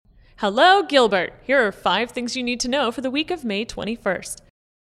Hello, Gilbert! Here are 5 things you need to know for the week of May 21st.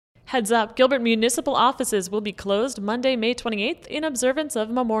 Heads up, Gilbert municipal offices will be closed Monday, May 28th in observance of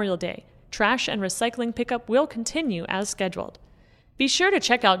Memorial Day. Trash and recycling pickup will continue as scheduled. Be sure to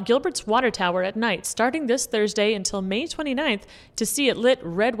check out Gilbert's Water Tower at night starting this Thursday until May 29th to see it lit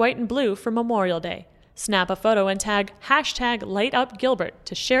red, white, and blue for Memorial Day. Snap a photo and tag #LightUpGilbert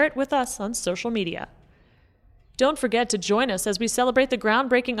to share it with us on social media. Don't forget to join us as we celebrate the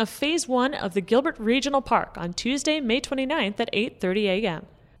groundbreaking of Phase 1 of the Gilbert Regional Park on Tuesday, May 29th at 8:30 a.m.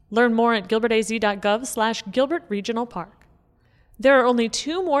 Learn more at gilbertaz.gov/Gilbert Regional Park. There are only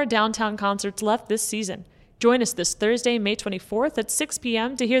 2 more downtown concerts left this season. Join us this Thursday, May 24th at 6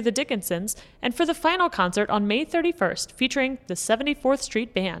 p.m. to hear the Dickinsons, and for the final concert on May 31st featuring the 74th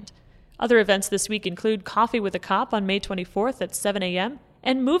Street Band. Other events this week include Coffee with a Cop on May 24th at 7 a.m.,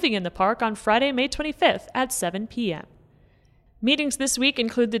 and Moving in the Park on Friday, May 25th at 7 p.m. Meetings this week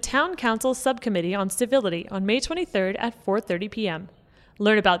include the Town Council Subcommittee on Civility on May 23rd at 4:30 p.m.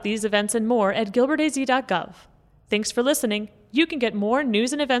 Learn about these events and more at gilbertaz.gov. Thanks for listening. You can get more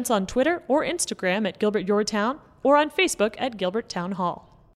news and events on Twitter or Instagram at Gilbert Your Town or on Facebook at Gilbert Town Hall.